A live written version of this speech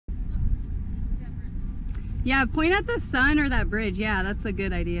Yeah, point at the sun or that bridge. Yeah, that's a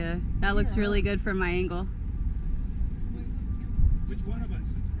good idea. That looks really good from my angle. Which one of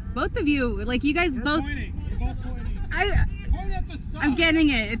us? Both of you, like you guys both. Pointing. We're both pointing. Point at the star. I'm getting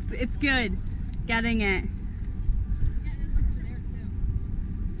it. It's good. Getting it. Yeah, and look over there too.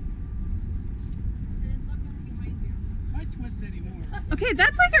 And then look over behind you. Why twist anymore? Okay,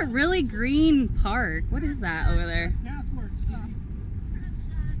 that's like a really green park. What is that over there? It's gasworks, Stevie.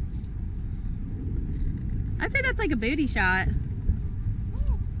 I'd say that's like a booty shot.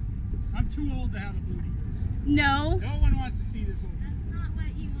 I'm too old to have a booty. No. No one wants to see this old. That's not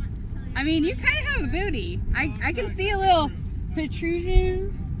what you want to tell you. I mean, you kind of have a booty. I can see a little protrusion.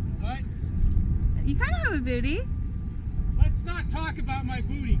 What? You kind of have a booty. Let's not talk about my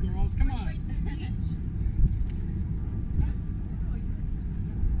booty, girls. Come on.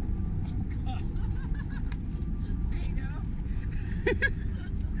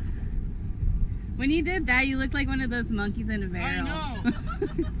 When you did that, you looked like one of those monkeys in a barrel. I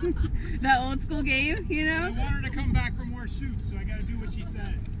know. That old school game, you know? I want her to come back for more shoots, so I gotta do what she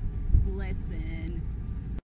says. Listen.